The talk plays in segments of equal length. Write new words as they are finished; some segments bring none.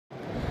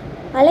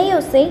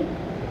அலையோசை,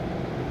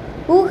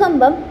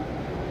 பூகம்பம்.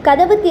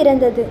 கதவு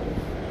திறந்தது.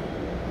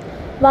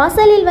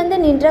 வாசலில் வந்து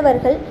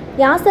நின்றவர்கள்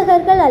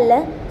யாசகர்கள் அல்ல,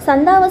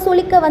 சந்தா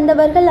வசூலிக்க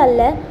வந்தவர்கள்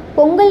அல்ல,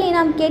 பொங்கல்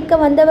இனாம் கேட்க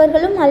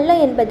வந்தவர்களும் அல்ல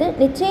என்பது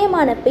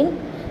நிச்சயமான பின்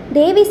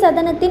தேவி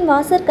சதனத்தின்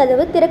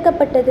வாசற்கதவு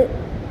திறக்கப்பட்டது.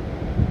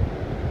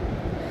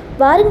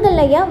 வாருங்கள்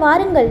ஐயா,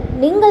 வாருங்கள்.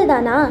 நீங்கள்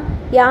தானா?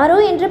 யாரோ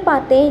என்று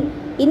பார்த்தேன்.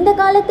 இந்த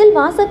காலத்தில்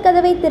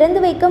வாசற்கதவை திறந்து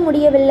வைக்க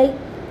முடியவில்லை.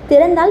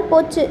 திறந்தால்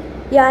போச்சு.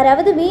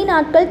 யாராவது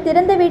வீணாட்கள்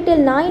திறந்த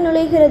வீட்டில் நாய்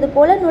நுழைகிறது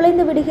போல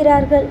நுழைந்து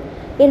விடுகிறார்கள்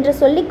என்று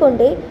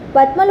சொல்லிக்கொண்டே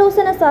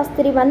பத்மலோசன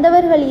சாஸ்திரி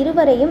வந்தவர்கள்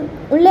இருவரையும்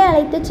உள்ளே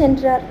அழைத்து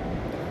சென்றார்.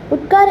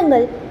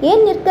 உட்காருங்கள்.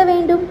 ஏன் நிற்க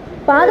வேண்டும்?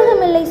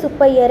 பாதகமில்லை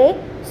சுப்பையரே.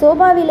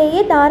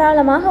 சோபாவிலேயே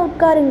தாராளமாக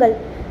உட்காருங்கள்.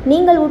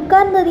 நீங்கள்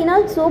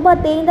உட்கார்ந்ததினால் சோபா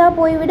தேய்ந்தா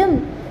போய்விடும்.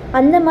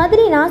 அந்த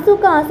மாதிரி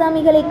நாசூக்க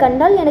ஆசாமிகளை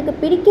கண்டால் எனக்கு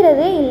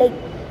பிடிக்கிறதே இல்லை.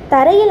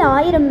 தரையில்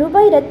 1000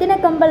 ரூபாய் இரத்தின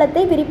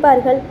கம்பளத்தை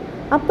விரிப்பார்கள்.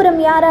 அப்புறம்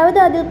யாராவது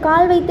அதில்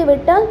கால் வைத்து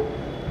விட்டால்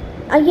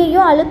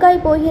ஐயையோ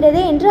அழுக்காய்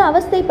போகிறதே என்று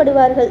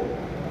அவஸ்தைப்படுவார்கள்.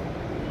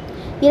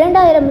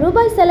 2000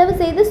 ரூபாய் செலவு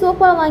செய்து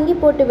சோஃபா வாங்கி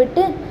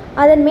போட்டுவிட்டு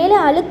அதன் மேலே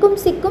அழுக்கும்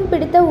சிக்கும்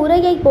பிடித்த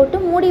உரையை போட்டு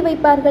மூடி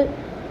வைப்பார்கள்.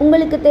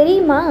 உங்களுக்கு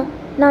தெரியுமா,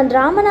 நான்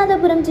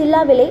ராமநாதபுரம்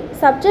ஜில்லாவிலே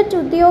சப்ஜெக்ட்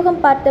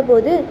உத்தியோகம்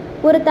பார்த்தபோது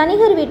ஒரு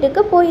தனிகர்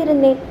வீட்டுக்கு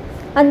போயிருந்தேன்.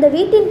 அந்த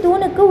வீட்டின்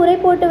தூணுக்கு உரை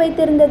போட்டு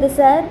வைத்திருந்தது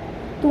சார்.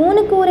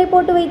 தூணுக்கு உரை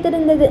போட்டு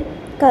வைத்திருந்தது.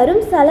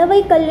 கரும் சலவை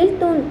கல்லில்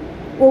தூண்.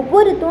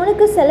 ஒவ்வொரு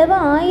தூணுக்கு செலவு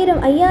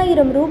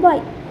 5000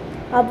 ரூபாய்.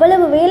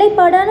 அவ்வளவு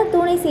வேலைப்பாடான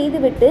தூணை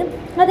செய்துவிட்டு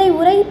அதை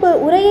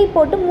உரையை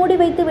போட்டு மூடி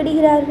வைத்து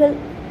விடுகிறார்கள்.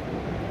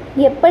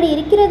 எப்படி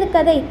இருக்கிறது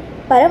கதை?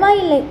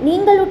 பரவாயில்லை,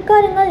 நீங்கள்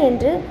உட்காருங்கள்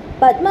என்று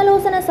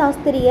பத்மலோசன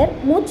சாஸ்திரியர்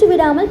மூச்சு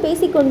விடாமல்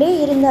பேசிக்கொண்டே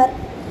இருந்தார்.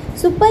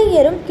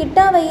 சுப்பையரும்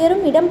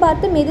கிட்டாவையரும் இடம்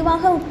பார்த்து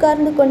மெதுவாக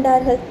உட்கார்ந்து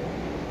கொண்டார்கள்.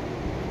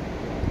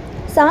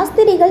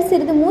 சாஸ்திரிகள்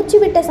சிறிது மூச்சு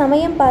விட்ட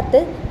சமயம் பார்த்து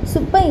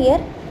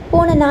சுப்பையர்,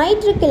 போன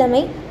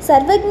ஞாயிற்றுக்கிழமை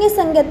சர்வஜ்ஞ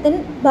சங்கத்தின்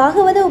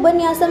பாகவத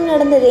உபன்யாசம்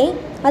நடந்ததே,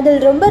 அதில்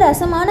ரொம்ப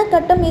ரசமான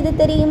கட்டம் எது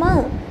தெரியுமா?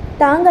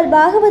 தாங்கள்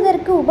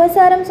பாகவதற்கு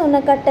உபசாரம்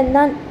சொன்ன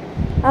கட்டம்தான்.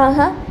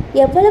 ஆஹா,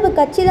 எவ்வளவு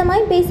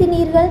கச்சிதமாய்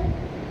பேசினீர்கள்.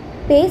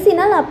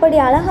 பேசினால் அப்படி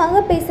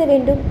அழகாக பேச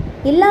வேண்டும்.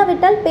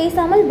 இல்லாவிட்டால்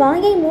பேசாமல்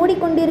வாயை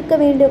மூடிக்கொண்டிருக்க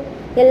வேண்டும்.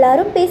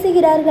 எல்லாரும்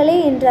பேசுகிறார்களே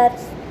என்றார்.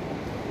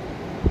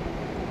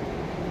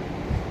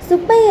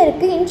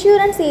 சுப்பையருக்கு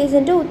இன்சூரன்ஸ்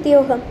ஏஜென்ட்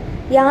உத்தியோகம்.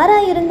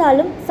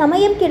 யாராயிருந்தாலும்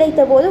சமயம்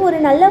கிடைத்த போது ஒரு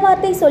நல்ல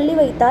வார்த்தை சொல்லி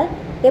வைத்தால்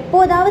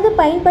எப்போதாவது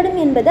பயன்படும்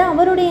என்பது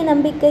அவருடைய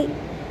நம்பிக்கை.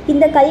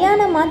 இந்த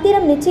கல்யாணம்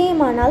மாத்திரம்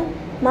நிச்சயமானால்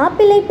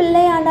மாப்பிள்ளை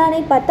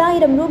பிள்ளையாண்டானை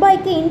 10,000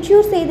 ரூபாய்க்கு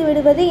இன்சூர் செய்து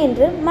விடுவது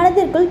என்று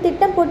மனதிற்குள்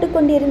திட்டம் போட்டு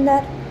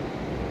கொண்டிருந்தார்.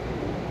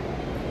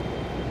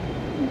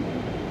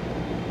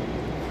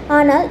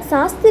 ஆனால்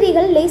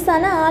சாஸ்திரிகள்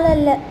லேசான ஆள்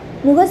அல்ல.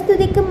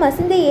 முகஸ்துதிக்கும்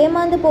மசிந்து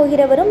ஏமாந்து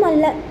போகிறவரும்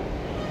அல்ல.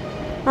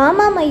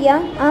 ஆமாம் ஐயா,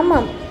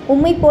 ஆமாம்.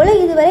 உம்மை போல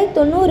இதுவரை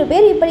 90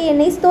 பேர் இப்படி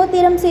என்னை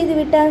ஸ்தோத்திரம் செய்து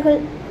விட்டார்கள்.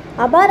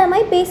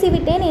 அபாரமாய்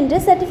பேசிவிட்டேன் என்று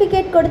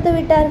சர்டிஃபிகேட் கொடுத்து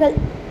விட்டார்கள்.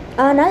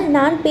 ஆனால்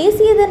நான்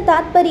பேசியதன்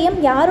தாத்பரியம்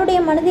யாருடைய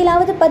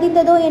மனதிலாவது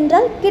பதிந்ததோ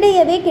என்றால்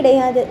கிடையவே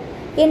கிடையாது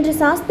என்று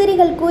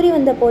சாஸ்திரிகள் கூறி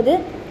வந்தபோது,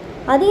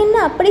 அது என்ன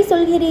அப்படி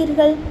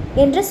சொல்கிறீர்கள்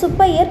என்று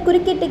சுப்பையர்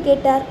குறுக்கிட்டு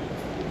கேட்டார்.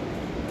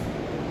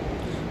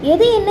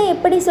 எது என்ன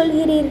எப்படி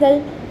சொல்கிறீர்கள்?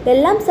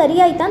 எல்லாம்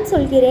சரியாய்த்தான்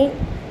சொல்கிறேன்.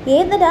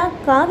 ஏதடா,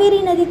 காவேரி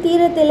நதி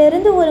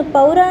தீரத்திலிருந்து ஒரு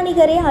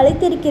பௌராணிகரை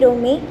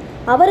அழைத்திருக்கிறோமே,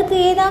 அவருக்கு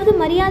ஏதாவது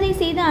மரியாதை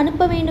செய்து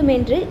அனுப்ப வேண்டும்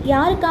என்று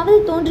யாருக்காவது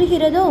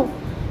தோன்றுகிறதோ?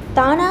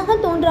 தானாக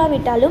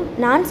தோன்றாவிட்டாலும்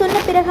நான் சொன்ன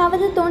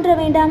பிறகாவது தோன்ற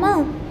வேண்டாமா?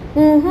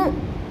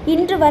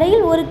 இன்று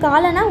வரையில் ஒரு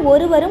காலனா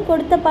ஒருவரும்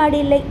கொடுத்த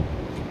பாடில்லை.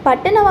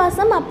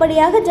 பட்டணவாசம்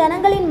அப்படியாக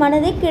ஜனங்களின்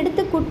மனதை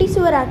கெடுத்து குட்டி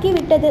சுவராக்கி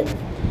விட்டது.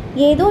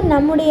 ஏதோ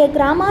நம்முடைய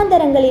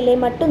கிராமாந்தரங்களிலே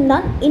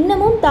மட்டும்தான்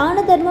இன்னமும் தான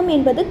தர்மம்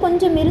என்பது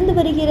கொஞ்சம் இருந்து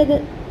வருகிறது.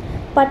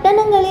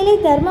 பட்டணங்களிலே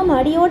தர்மம்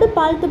அடியோடு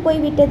பாழ்த்து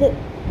போய்விட்டது.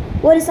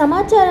 ஒரு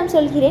சமாச்சாரம்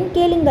சொல்கிறேன்,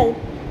 கேளுங்கள்.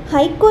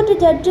 ஹைகோர்ட்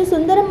ஜட்ஜு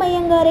சுந்தரம்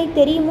ஐயங்காரை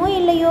தெரியுமோ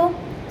இல்லையோ?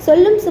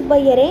 சொல்லும்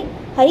சுப்பையரே,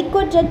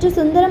 ஹைகோர்ட் ஜட்ஜு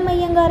சுந்தரம்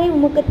ஐயங்காரை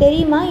உமக்கு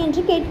தெரியுமா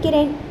என்று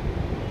கேட்கிறேன்.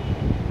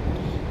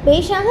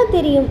 பேஷாக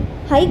தெரியும்.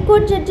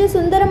 ஹைகோர்ட் ஜட்ஜு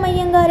சுந்தரம்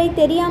ஐயங்காரை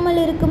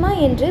தெரியாமல் இருக்குமா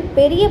என்று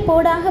பெரிய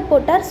போடாக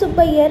போட்டார்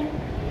சுப்பையர்.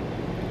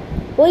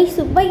 ஓய்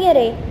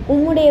சுப்பையரே,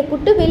 உம்முடைய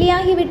குட்டு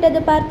வெளியாகிவிட்டது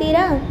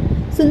பார்த்தீரா?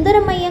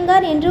 சுந்தரம்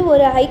ஐயங்கார் என்று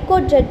ஒரு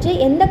ஹைகோர்ட் ஜட்ஜு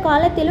எந்த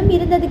காலத்திலும்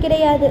இருந்தது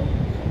கிடையாது.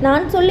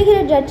 நான் சொல்லுகிற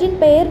ஜட்ஜின்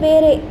பெயர்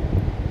வேறே.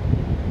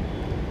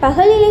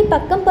 பகலிலே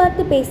பக்கம்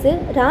பார்த்து பேசு,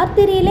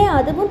 ராத்திரியிலே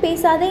அதுவும்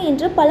பேசாதே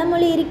என்று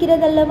பழமொழி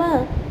இருக்கிறதல்லவா?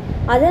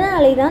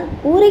 அதனாலே தான்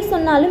ஊரை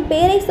சொன்னாலும்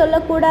பெயரை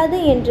சொல்லக்கூடாது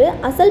என்று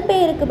அசல்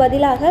பெயருக்கு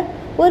பதிலாக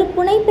ஒரு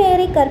புனை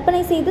பெயரை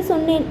கற்பனை செய்து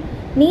சொன்னேன்.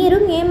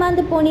 நீரும்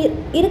ஏமாந்து போனீர்.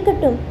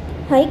 இருக்கட்டும்.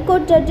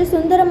 ஹைகோர்ட் ஜட்ஜு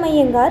சுந்தரம்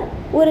ஐயங்கார்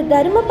ஒரு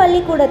தர்ம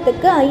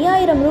பள்ளிக்கூடத்துக்கு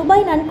 5000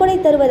 ரூபாய் நன்கொடை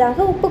தருவதாக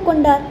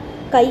ஒப்புக்கொண்டார்.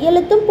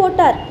 கையெழுத்தும்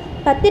போட்டார்.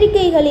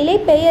 பத்திரிகைகளிலே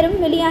பெயரும்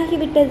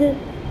வெளியாகிவிட்டது.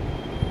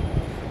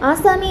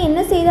 ஆசாமி என்ன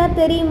செய்தார்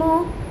தெரியுமோ?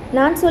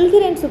 நான்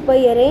சொல்கிறேன்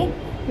சுப்பையரே,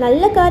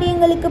 நல்ல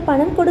காரியங்களுக்கு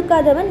பணம்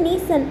கொடுக்காதவன்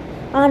நீசன்.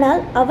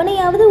 ஆனால்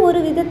அவனையாவது ஒரு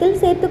விதத்தில்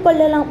சேர்த்து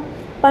கொள்ளலாம்.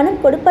 பணம்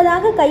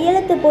கொடுப்பதாக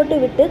கையெழுத்து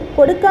போட்டுவிட்டு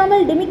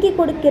கொடுக்காமல் டிமிக்கி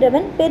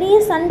கொடுக்கிறவன் பெரிய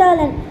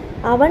சண்டாளன்.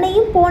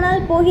 அவனையும்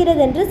போனால்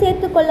போகிறதென்று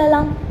சேர்த்து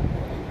கொள்ளலாம்.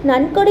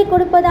 நன்கொடை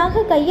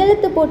கொடுப்பதாக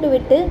கையெழுத்து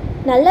போட்டுவிட்டு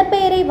நல்ல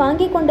பெயரை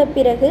வாங்கி கொண்ட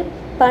பிறகு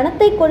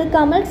பணத்தை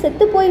கொடுக்காமல்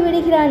செத்து போய்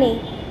விடுகிறானே,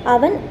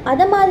 அவன்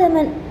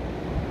அதமாதவன்.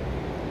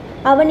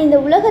 அவன் இந்த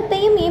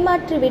உலகத்தையும்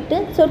ஏமாற்றிவிட்டு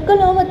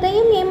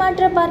சொர்க்கலோகத்தையும்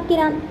ஏமாற்ற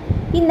பார்க்கிறான்.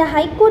 இந்த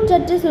ஹைகோர்ட்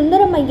ஜட்ஜு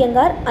சுந்தரம்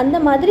ஐயங்கார் அந்த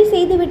மாதிரி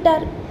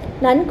செய்துவிட்டார்.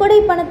 நன்கொடை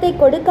பணத்தை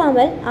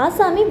கொடுக்காமல்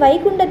ஆசாமி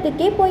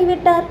வைகுண்டத்துக்கே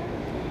போய்விட்டார்.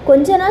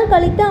 கொஞ்ச நாள்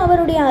கழித்து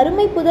அவருடைய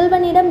அருமை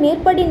புதல்வனிடம்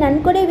மேற்படி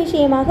நன்கொடை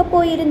விஷயமாக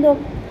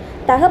போயிருந்தோம்.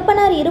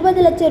 தகப்பனார்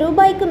 20 லட்சம்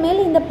ரூபாய்க்கு மேல்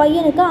இந்த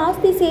பையனுக்கு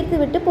ஆஸ்தி சேர்த்து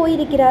விட்டு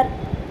போயிருக்கிறார்.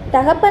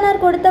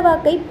 தகப்பனார் கொடுத்த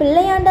வாக்கை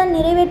பிள்ளையாண்டான்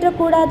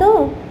நிறைவேற்றக்கூடாதோ?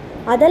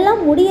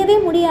 அதெல்லாம் முடியவே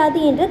முடியாது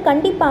என்று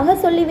கண்டிப்பாக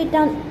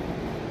சொல்லிவிட்டான்.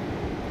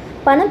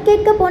 பணம்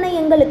கேட்க போன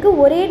எங்களுக்கு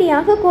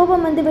ஒரேடியாக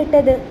கோபம்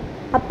வந்துவிட்டது.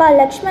 அப்பா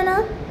லக்ஷ்மணா,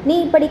 நீ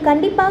இப்படி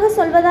கண்டிப்பாக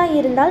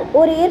சொல்வதாயிருந்தால்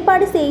ஒரு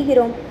ஏற்பாடு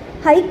செய்கிறோம்.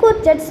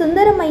 ஹைகோர்ட் ஜட்ஜ்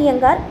சுந்தரம்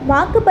ஐயங்கார்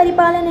வாக்கு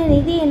பரிபாலன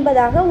நிதி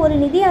என்பதாக ஒரு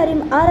நிதி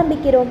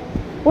ஆரம்பிக்கிறோம்.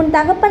 உன்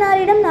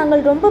தகப்பனாரிடம்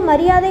நாங்கள் ரொம்ப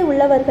மரியாதை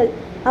உள்ளவர்கள்.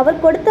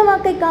 அவர் கொடுத்த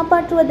வாக்கை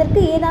காப்பாற்றுவதற்கு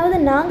ஏதாவது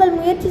நாங்கள்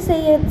முயற்சி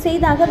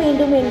செய்தாக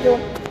வேண்டும்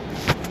என்றோம்.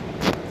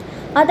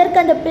 அதற்கு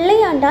அந்த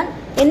பிள்ளையாண்டான்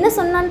என்ன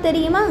சொன்னான்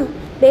தெரியுமா?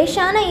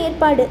 பேஷான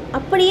ஏற்பாடு,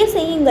 அப்படியே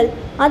செய்யுங்கள்.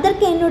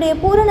 அதற்கு என்னுடைய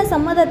பூரண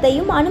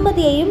சம்மதத்தையும்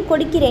அனுமதியையும்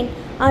கொடுக்கிறேன்.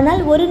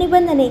 ஆனால் ஒரு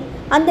நிபந்தனை,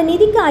 அந்த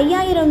நிதிக்கு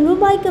 5000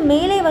 ரூபாய்க்கு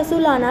மேலே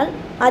வசூலானால்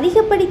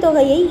அதிகப்படி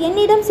தொகையை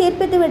என்னிடம்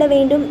சேர்ப்பித்து விட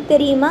வேண்டும்,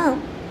 தெரியுமா?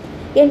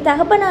 என்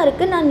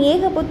தகப்பனாருக்கு நான்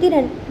ஏக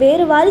புத்திரன்,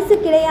 வேறு வாரிசு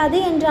கிடையாது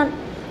என்றான்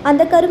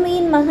அந்த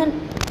கருமையின் மகன்.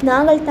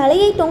 நாங்கள்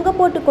தலையை தொங்க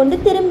போட்டு கொண்டு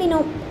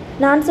திரும்பினோம்.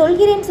 நான்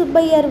சொல்கிறேன்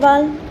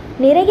சுப்பையர்வாள்,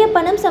 நிறைய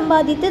பணம்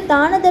சம்பாதித்து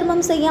தான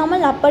தர்மம்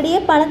செய்யாமல் அப்படியே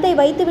பணத்தை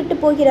வைத்துவிட்டு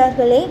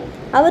போகிறார்களே,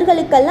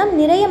 அவர்களுக்கெல்லாம்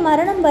நிறைய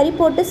மரணம் வரி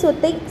போட்டு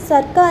சொத்தை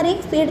சர்க்காரே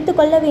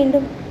எடுத்துக்கொள்ள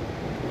வேண்டும்.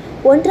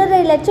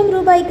 1.5 லட்சம்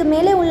ரூபாய்க்கு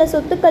மேலே உள்ள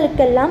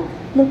சொத்துக்களுக்கெல்லாம்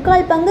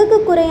 3/4 பங்குக்கு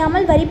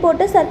குறையாமல் வரி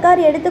போட்டு சர்க்கார்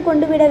எடுத்து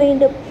கொண்டு விட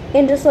வேண்டும்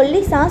என்று சொல்லி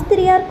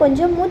சாஸ்திரியார்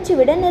கொஞ்சம் மூச்சு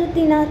விட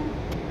நிறுத்தினார்.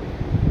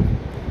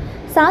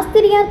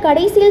 சாஸ்திரியார்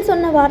கடைசியில்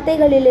சொன்ன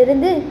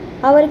வார்த்தைகளிலிருந்து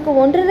அவருக்கு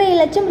 1.5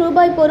 லட்சம்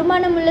ரூபாய்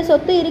பொறுமானமுள்ள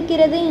சொத்து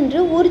இருக்கிறது என்று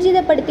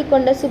ஊர்ஜிதப்படுத்தி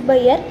கொண்ட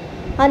சுப்பையர்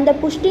அந்த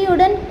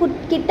புஷ்டியுடன்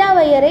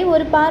கிட்டாவையரை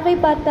ஒரு பார்வை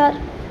பார்த்தார்.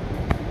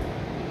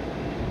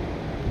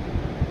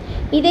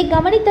 இதை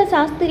கவனித்த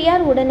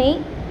சாஸ்திரியார் உடனே,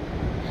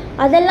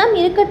 அதெல்லாம்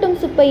இருக்கட்டும்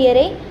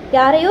சுப்பையரே,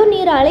 யாரையோ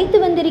நீர் அழைத்து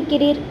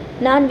வந்திருக்கிறீர்.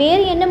 நான்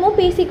வேறு என்னமோ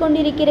பேசி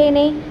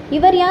கொண்டிருக்கிறேனே.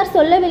 இவர் யார்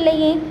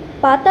சொல்லவில்லையே.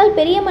 பார்த்தால்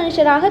பெரிய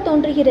மனுஷராக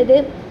தோன்றுகிறது.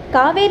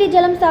 காவேரி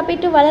ஜலம்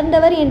சாப்பிட்டு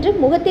வளர்ந்தவர் என்று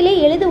முகத்திலே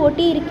எழுது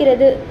ஒட்டி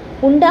இருக்கிறது.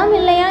 உண்டாம்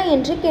இல்லையா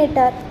என்று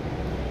கேட்டார்.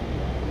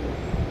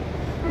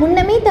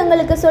 முன்னமே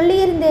தங்களுக்கு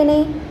சொல்லியிருந்தேனே,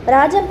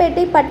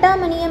 ராஜம்பேட்டை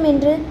பட்டாமணியம்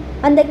என்று.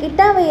 அந்த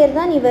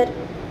கிட்டாவையர்தான் இவர்.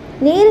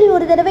 நேரில்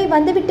ஒரு தடவை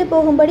வந்துவிட்டு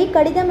போகும்படி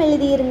கடிதம்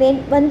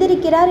எழுதியிருந்தேன்.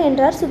 வந்திருக்கிறார்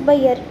என்றார்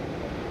சுப்பையர்.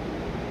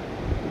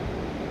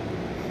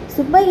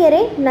 சுப்பையரே,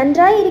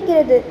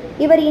 நன்றாயிருக்கிறது.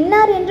 இவர்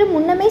இன்னார் என்று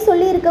முன்னமே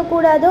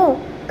சொல்லியிருக்கக்கூடாதோ?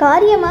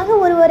 காரியமாக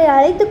ஒருவரை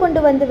அழைத்து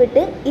கொண்டு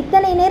வந்துவிட்டு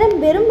இத்தனை நேரம்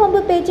வெறும்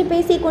வம்பு பேச்சு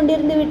பேசி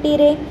கொண்டிருந்து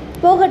விட்டீரே.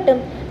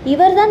 போகட்டும்,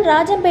 இவர்தான்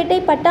ராஜம்பேட்டை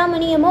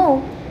பட்டாமணியமோ?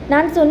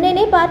 நான்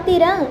சொன்னேனே,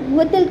 பார்த்தீரா?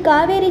 முகத்தில்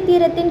காவேரி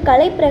தீரத்தின்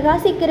கலை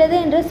பிரகாசிக்கிறது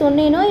என்று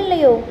சொன்னேனோ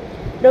இல்லையோ?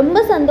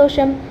 ரொம்ப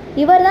சந்தோஷம்.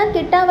 இவர்தான்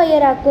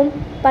கிட்டாவையராக்கும்.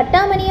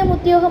 பட்டாமணியம்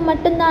உத்தியோகம்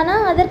மட்டும்தானா?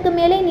 அதற்கு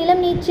மேலே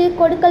நிலம் நீச்சு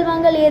கொடுக்கல்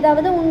வாங்கல்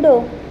ஏதாவது உண்டோ?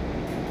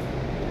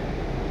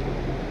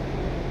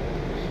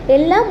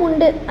 எல்லாம்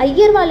உண்டு.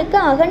 ஐயர்வாளுக்கு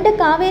அகண்ட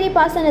காவேரி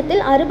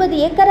பாசனத்தில் 60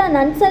 ஏக்கரா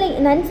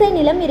நன்சை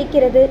நிலம்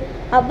இருக்கிறது.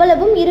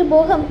 அவ்வளவும்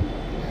இருபோகம்.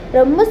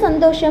 ரொம்ப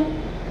சந்தோஷம்.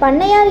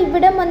 பண்ணையார்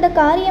இவ்விடம் வந்த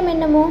காரியம்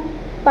என்னமோ?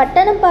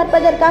 பட்டணம்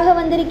பார்ப்பதற்காக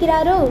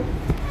வந்திருக்கிறாரோ?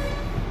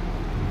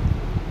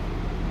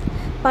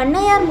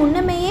 பண்ணையார்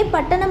முன்னமேயே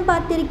பட்டணம்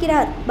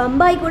பார்த்திருக்கிறார்.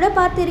 பம்பாய் கூட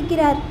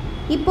பார்த்திருக்கிறார்.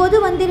 இப்போது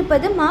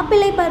வந்திருப்பது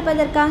மாப்பிள்ளை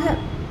பார்ப்பதற்காக.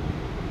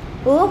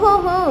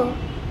 ஓஹோஹோ,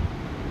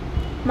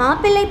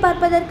 மாப்பிள்ளை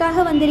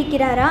பார்ப்பதற்காக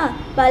வந்திருக்கிறாரா?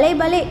 பலே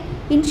பலே.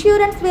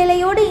 இன்சூரன்ஸ்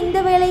வேலையோடு இந்த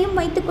வேலையும்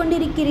வைத்து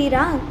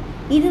கொண்டிருக்கிறீரா?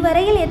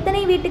 இதுவரையில்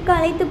எத்தனை வீட்டுக்கு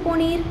அழைத்து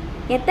போனீர்?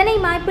 எத்தனை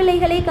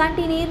மாப்பிள்ளைகளை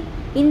காட்டினீர்?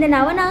 இந்த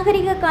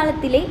நவநாகரிக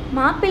காலத்திலே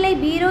மாப்பிள்ளை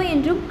பீரோ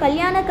என்றும்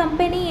கல்யாண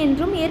கம்பெனி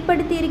என்றும்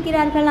ஏற்படுத்தி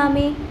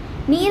இருக்கிறார்களாமே.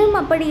 நீரும்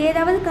அப்படி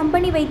ஏதாவது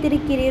கம்பெனி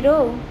வைத்திருக்கிறீரோ?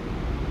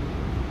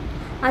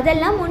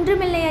 அதெல்லாம்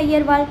ஒன்றுமில்லை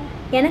ஐயர்வாள்.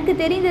 எனக்கு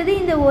தெரிந்தது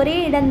இந்த ஒரே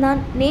இடம்தான்.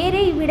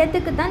 நேரே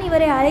இவ்விடத்துக்குத்தான்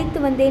இவரை அழைத்து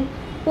வந்தேன்.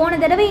 போன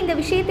தடவை இந்த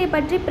விஷயத்தை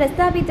பற்றி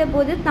பிரஸ்தாபித்த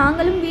போது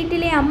தாங்களும்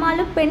வீட்டிலே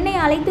அம்மாளும் பெண்ணை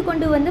அழைத்து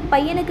கொண்டு வந்து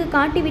பையனுக்கு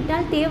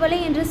காட்டிவிட்டால் தேவலை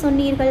என்று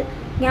சொன்னீர்கள்.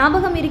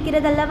 ஞாபகம்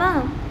இருக்கிறதல்லவா?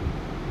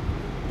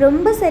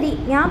 ரொம்ப சரி,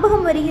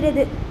 ஞாபகம்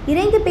வருகிறது.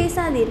 இறைந்து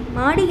பேசாதீர்.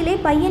 மாடியிலே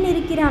பையன்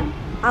இருக்கிறான்.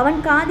 அவன்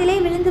காதிலே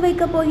விழுந்து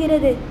வைக்கப்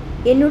போகிறது.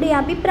 என்னுடைய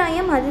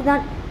அபிப்பிராயம்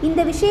அதுதான்.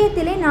 இந்த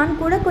விஷயத்திலே நான்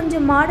கூட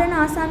கொஞ்சம் மாடர்ன்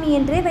ஆசாமி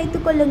என்றே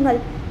வைத்துக்கொள்ளுங்கள்.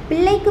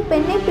 பிள்ளைக்கு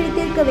பெண்ணை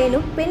பிடித்திருக்க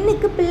வேணும்,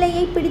 பெண்ணுக்கு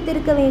பிள்ளையை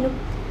பிடித்திருக்க வேணும்.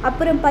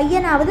 அப்புறம்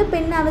பையனாவது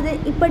பெண்ணாவது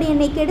இப்படி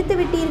என்னை கெடுத்து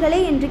விட்டீர்களே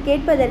என்று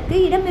கேட்பதற்கு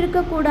இடம்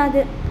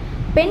இருக்கக்கூடாது.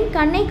 பெண்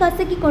கண்ணை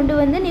கசக்கி கொண்டு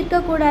வந்து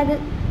நிற்கக்கூடாது.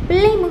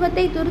 பிள்ளை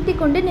முகத்தை துருத்தி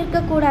கொண்டு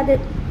நிற்கக்கூடாது.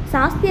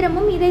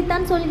 சாஸ்திரமும்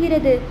இதைத்தான்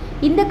சொல்கிறது.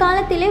 இந்த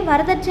காலத்திலே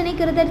வரதட்சணை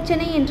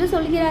கிருதட்சணை என்று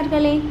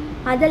சொல்கிறார்களே,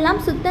 அதெல்லாம்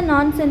சுத்த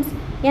நான்சென்ஸ்.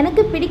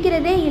 எனக்கு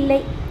பிடிக்கிறதே இல்லை.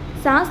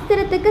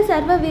 சாஸ்திரத்துக்கு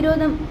சர்வ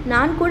விரோதம்.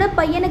 நான் கூட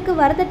பையனுக்கு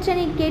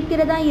வரதட்சணை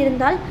கேட்கிறதா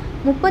இருந்தால்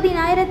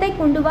 30,000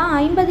 கொண்டு வா,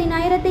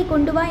 50,000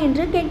 கொண்டு வா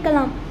என்று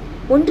கேட்கலாம்.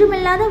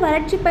 ஒன்றுமில்லாத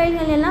வறட்சி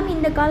பயல்கள் எல்லாம்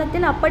இந்த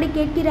காலத்தில் அப்படி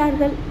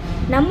கேட்கிறார்கள்.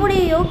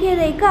 நம்முடைய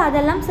யோகியதைக்கு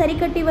அதெல்லாம் சரி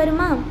கட்டி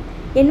வருமா?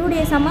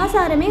 என்னுடைய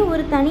சமாசாரமே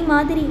ஒரு தனி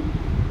மாதிரி.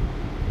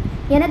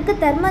 எனக்கு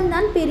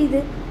தர்மந்தான்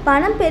பெரிது,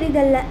 பணம்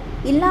பெரிதல்ல.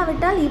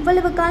 இல்லாவிட்டால்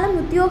இவ்வளவு காலம்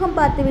உத்தியோகம்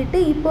பார்த்துவிட்டு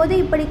இப்போது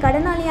இப்படி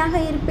கடனாளியாக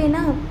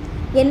இருப்பேனா?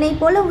 என்னை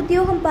போல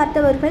உத்தியோகம்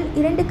பார்த்தவர்கள்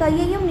 2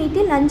 கையையும்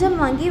நீட்டி லஞ்சம்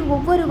வாங்கி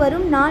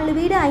ஒவ்வொருவரும் 4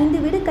 வீடு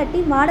 5 வீடு கட்டி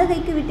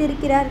வாடகைக்கு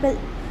விட்டிருக்கிறார்கள்.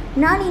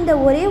 நான் இந்த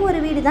ஒரே ஒரு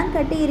வீடு தான்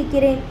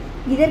கட்டியிருக்கிறேன்.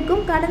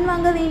 இதற்கும் கடன்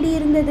வாங்க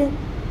வேண்டியிருந்தது.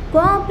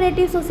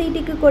 கோஆப்ரேட்டிவ்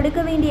சொசைட்டிக்கு கொடுக்க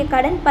வேண்டிய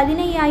கடன்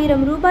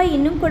 15,000 ரூபாய்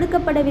இன்னும்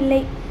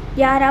கொடுக்கப்படவில்லை.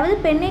 யாராவது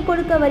பெண்ணை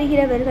கொடுக்க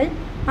வருகிறவர்கள்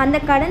அந்த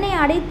கடனை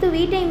அடைத்து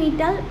வீட்டை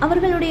மீட்டால்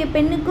அவர்களுடைய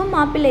பெண்ணுக்கும்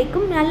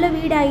மாப்பிள்ளைக்கும் நல்ல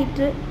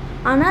வீடாயிற்று.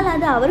 ஆனால்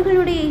அது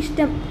அவர்களுடைய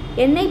இஷ்டம்.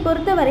 என்னை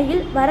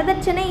பொறுத்தவரையில்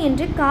வரதட்சணை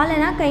என்று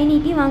காலனா கை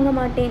நீட்டி வாங்க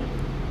மாட்டேன்.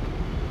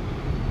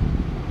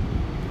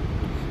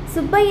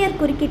 சுப்பையர்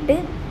குறுக்கிட்டு,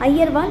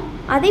 ஐயர்வாள்,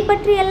 அதை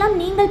பற்றியெல்லாம்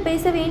நீங்கள்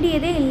பேச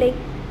வேண்டியதே இல்லை.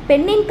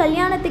 பெண்ணின்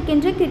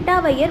கல்யாணத்துக்கென்று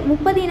கிட்டாவையர்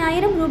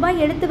 30,000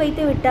 ரூபாய் எடுத்து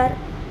வைத்து விட்டார்.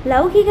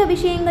 லௌகிக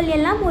விஷயங்கள்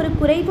எல்லாம் ஒரு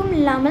குறைவும்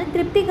இல்லாமல்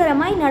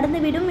திருப்திகரமாய்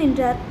நடந்துவிடும்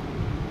என்றார்.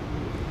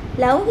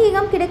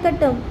 லௌகீகம்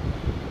கிடக்கட்டும்.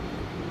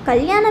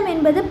 கல்யாணம்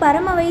என்பது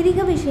பரம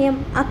வைதிக விஷயம்.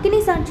 அக்கினி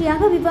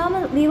சாட்சியாக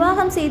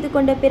விவாகம் செய்து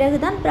கொண்ட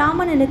பிறகுதான்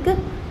பிராமணனுக்கு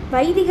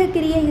வைதிக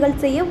கிரியைகள்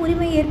செய்ய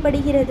உரிமை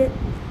ஏற்படுகிறது.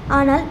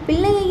 ஆனால்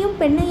பிள்ளையையும்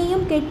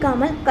பெண்ணையையும்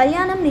கேட்காமல்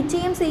கல்யாணம்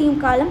நிச்சயம்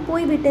செய்யும் காலம்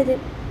போய்விட்டது.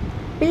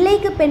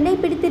 பிள்ளைக்கு பெண்ணை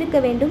பிடித்திருக்க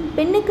வேண்டும்,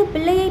 பெண்ணுக்கு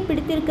பிள்ளையை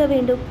பிடித்திருக்க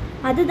வேண்டும்.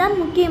 அதுதான்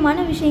முக்கியமான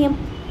விஷயம்.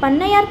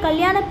 பண்ணையார்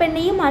கல்யாண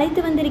பெண்ணையும்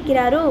அழைத்து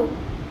வந்திருக்கிறாரோ?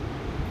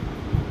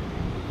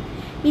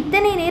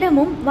 இத்தனை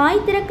நேரமும்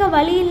வாய் திறக்க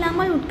வழி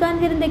இல்லாமல்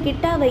உட்கார்ந்திருந்த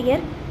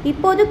கிட்டாவையர்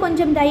இப்போது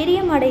கொஞ்சம்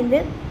தைரியம் அடைந்து,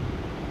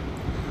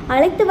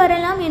 அழைத்து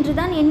வரலாம்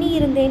என்றுதான்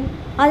எண்ணியிருந்தேன்.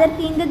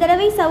 அதற்கு இந்த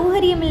தடவை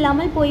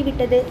சௌகரியமில்லாமல்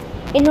போய்விட்டது.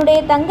 என்னுடைய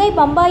தங்கை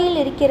பம்பாயில்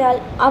இருக்கிறாள்.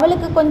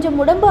 அவளுக்கு கொஞ்சம்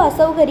உடம்பு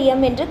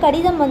அசௌகரியம் என்று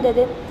கடிதம்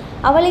வந்தது.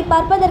 அவளை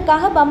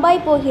பார்ப்பதற்காக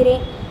பம்பாய்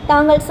போகிறேன்.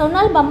 தாங்கள்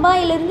சொன்னால்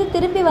பம்பாயிலிருந்து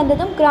திரும்பி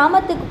வந்ததும்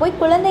கிராமத்துக்கு போய்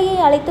குழந்தையை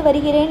அழைத்து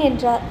வருகிறேன்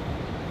என்றார்.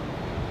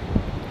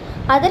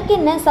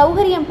 அதற்கென்ன,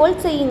 சௌகரியம்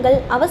போல் செய்யுங்கள்,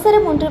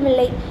 அவசரம்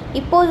ஒன்றுமில்லை.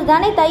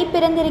 இப்போதுதானே தை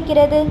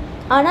பிறந்திருக்கிறது.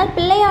 ஆனால்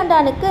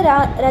பிள்ளையாண்டானுக்கு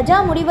ரஜா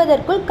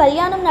முடிவதற்குள்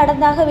கல்யாணம்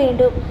நடந்தாக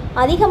வேண்டும்.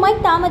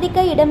 அதிகமாய் தாமதிக்க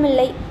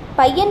இடமில்லை.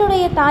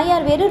 பையனுடைய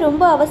தாயார் வேறு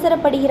ரொம்ப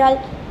அவசரப்படுகிறாள்.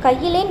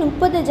 கையிலே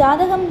 30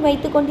 ஜாதகம்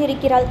வைத்து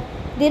கொண்டிருக்கிறாள்.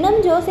 தினம்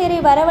ஜோசியரை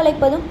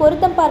வரவழைப்பதும்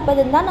பொருத்தம்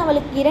பார்ப்பதும் தான்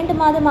அவளுக்கு 2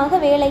 மாதமாக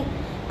வேலை.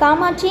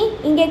 காமாட்சி,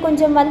 இங்கே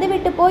கொஞ்சம்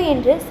வந்துவிட்டு போ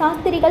என்று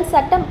சாஸ்திரிகள்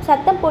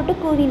சத்தம் போட்டு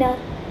கூறினார்.